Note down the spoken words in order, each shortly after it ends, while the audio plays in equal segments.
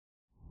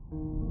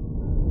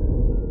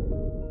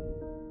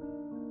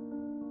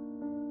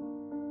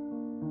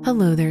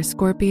Hello there,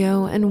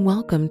 Scorpio, and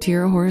welcome to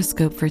your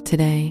horoscope for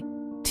today,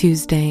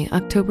 Tuesday,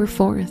 October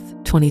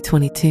 4th,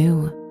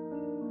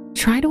 2022.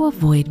 Try to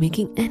avoid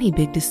making any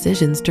big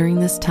decisions during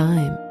this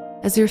time,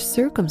 as your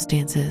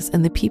circumstances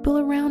and the people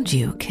around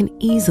you can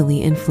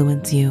easily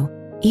influence you,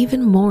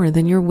 even more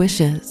than your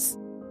wishes.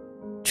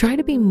 Try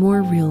to be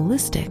more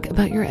realistic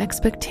about your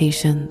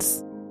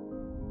expectations.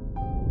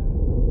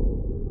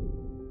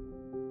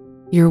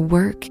 Your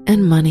work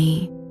and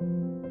money.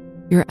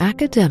 Your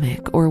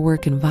academic or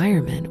work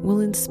environment will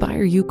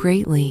inspire you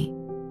greatly,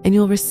 and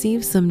you'll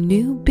receive some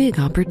new big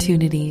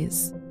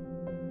opportunities.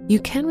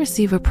 You can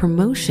receive a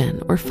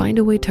promotion or find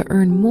a way to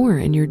earn more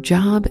in your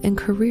job and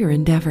career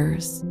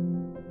endeavors.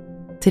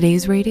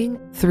 Today's rating,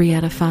 3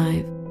 out of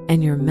 5,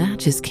 and your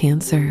match is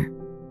Cancer.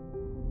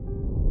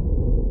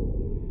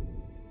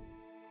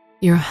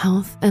 Your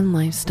health and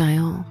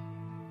lifestyle.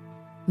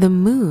 The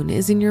moon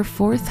is in your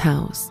 4th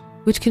house,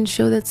 which can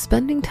show that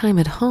spending time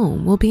at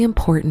home will be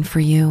important for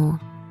you.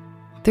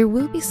 There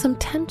will be some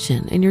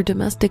tension in your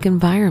domestic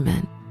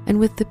environment and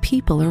with the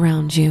people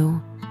around you.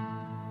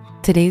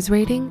 Today's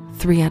rating,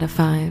 3 out of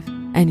 5,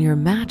 and your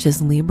match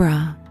is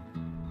Libra.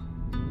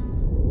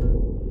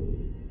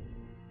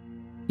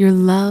 Your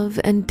love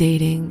and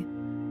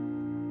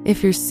dating.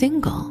 If you're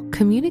single,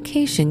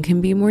 communication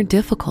can be more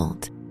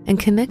difficult, and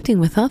connecting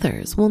with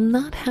others will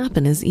not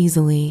happen as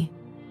easily.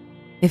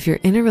 If you're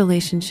in a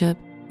relationship,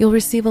 you'll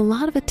receive a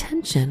lot of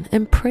attention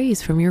and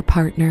praise from your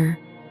partner.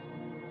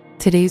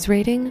 Today's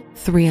rating,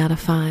 3 out of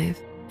 5,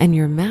 and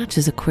your match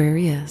is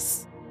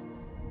Aquarius.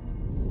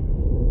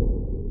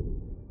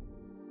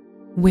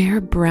 Wear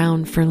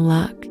brown for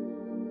luck.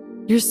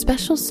 Your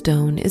special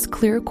stone is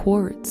clear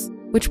quartz,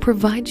 which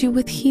provides you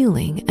with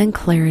healing and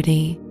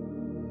clarity.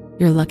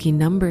 Your lucky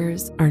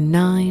numbers are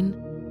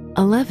 9,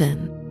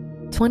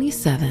 11,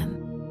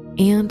 27,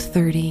 and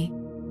 30.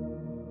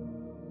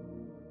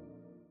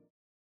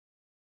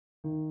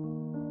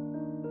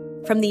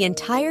 From the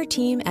entire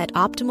team at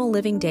Optimal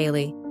Living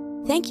Daily,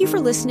 thank you for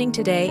listening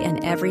today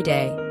and every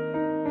day.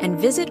 And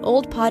visit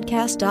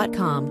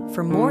oldpodcast.com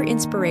for more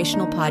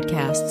inspirational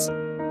podcasts.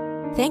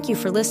 Thank you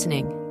for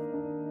listening.